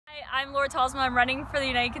I'm Laura Talsma. I'm running for the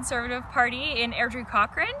United Conservative Party in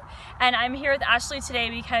Airdrie-Cochrane, and I'm here with Ashley today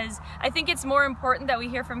because I think it's more important that we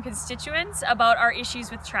hear from constituents about our issues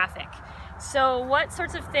with traffic. So what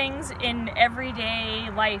sorts of things in everyday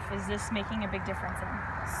life is this making a big difference in?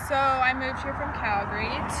 So I moved here from Calgary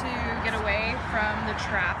to get away from the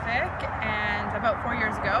traffic and about 4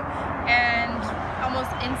 years ago, and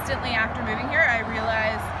almost instantly after moving here I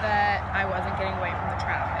realized that I wasn't getting away from the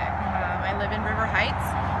traffic. I live in River Heights,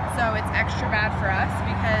 so it's extra bad for us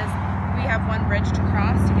because we have one bridge to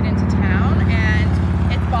cross to get into town, and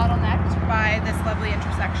it's bottlenecked by this lovely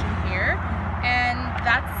intersection here, and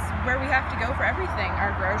that's where we have to go for everything.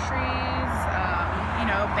 Our groceries,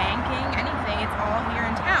 banking, anything, it's all here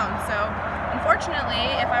in town. So unfortunately,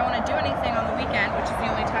 if I want to do anything on the weekend, which is the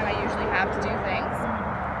only time I usually have to do things,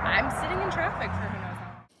 I'm sitting in traffic for who knows how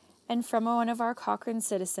long. And from one of our Cochrane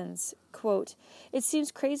citizens, quote, "It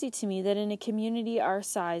seems crazy to me that in a community our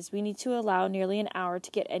size, we need to allow nearly an hour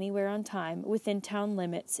to get anywhere on time within town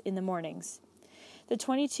limits in the mornings. The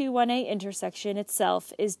 22-1A intersection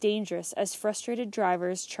itself is dangerous as frustrated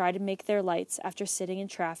drivers try to make their lights after sitting in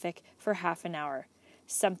traffic for half an hour.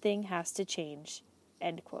 Something has to change,"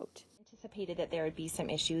 end quote. Anticipated that there would be some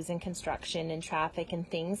issues in construction and traffic and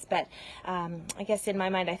things, but I guess in my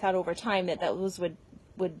mind I thought over time that those would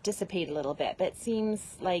dissipate a little bit, but it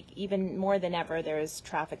seems like even more than ever there's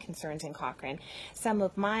traffic concerns in Cochrane. Some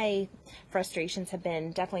of my frustrations have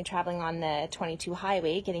been definitely traveling on the 22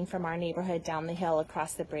 highway, getting from our neighborhood down the hill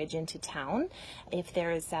across the bridge into town. If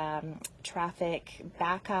there's traffic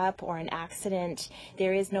backup or an accident,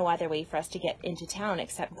 there is no other way for us to get into town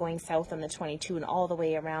except going south on the 22 and all the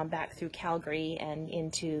way around back through Calgary and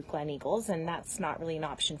into Glen Eagles, and that's not really an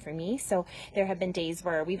option for me. So there have been days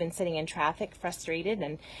where we've been sitting in traffic frustrated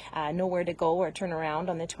and nowhere to go or turn around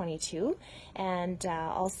on the 22. And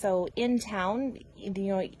also in town,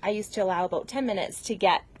 I used to allow about 10 minutes to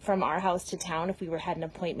get from our house to town if we had an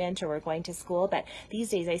appointment or were going to school, but these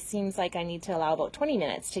days it seems like I need to allow about 20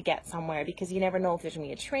 minutes to get somewhere because you never know if there's going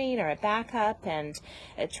to be a train or a backup, and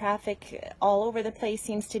traffic all over the place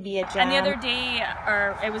seems to be a jam. And the other day,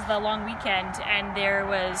 it was the long weekend, and there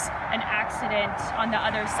was an accident on the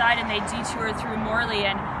other side, and they detoured through Morley,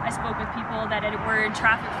 and I spoke with people that were in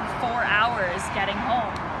traffic for 4 hours getting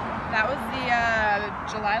home. That was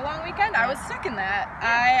the July long weekend. I was stuck in that.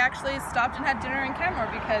 I actually stopped and had dinner in Canmore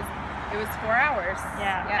because it was 4 hours.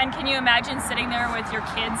 Yeah. And can you imagine sitting there with your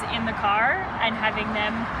kids in the car and having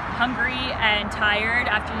them hungry and tired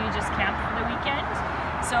after you just camped for the weekend?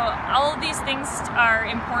 So all of these things are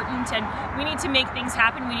important, and we need to make things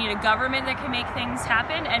happen. We need a government that can make things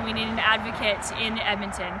happen, and we need an advocate in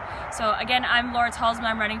Edmonton. So again, I'm Laura Talsma.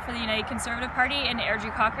 I'm running for the United Conservative Party in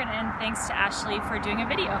Airdrie-Cochrane, and thanks to Ashley for doing a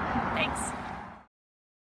video. Thanks.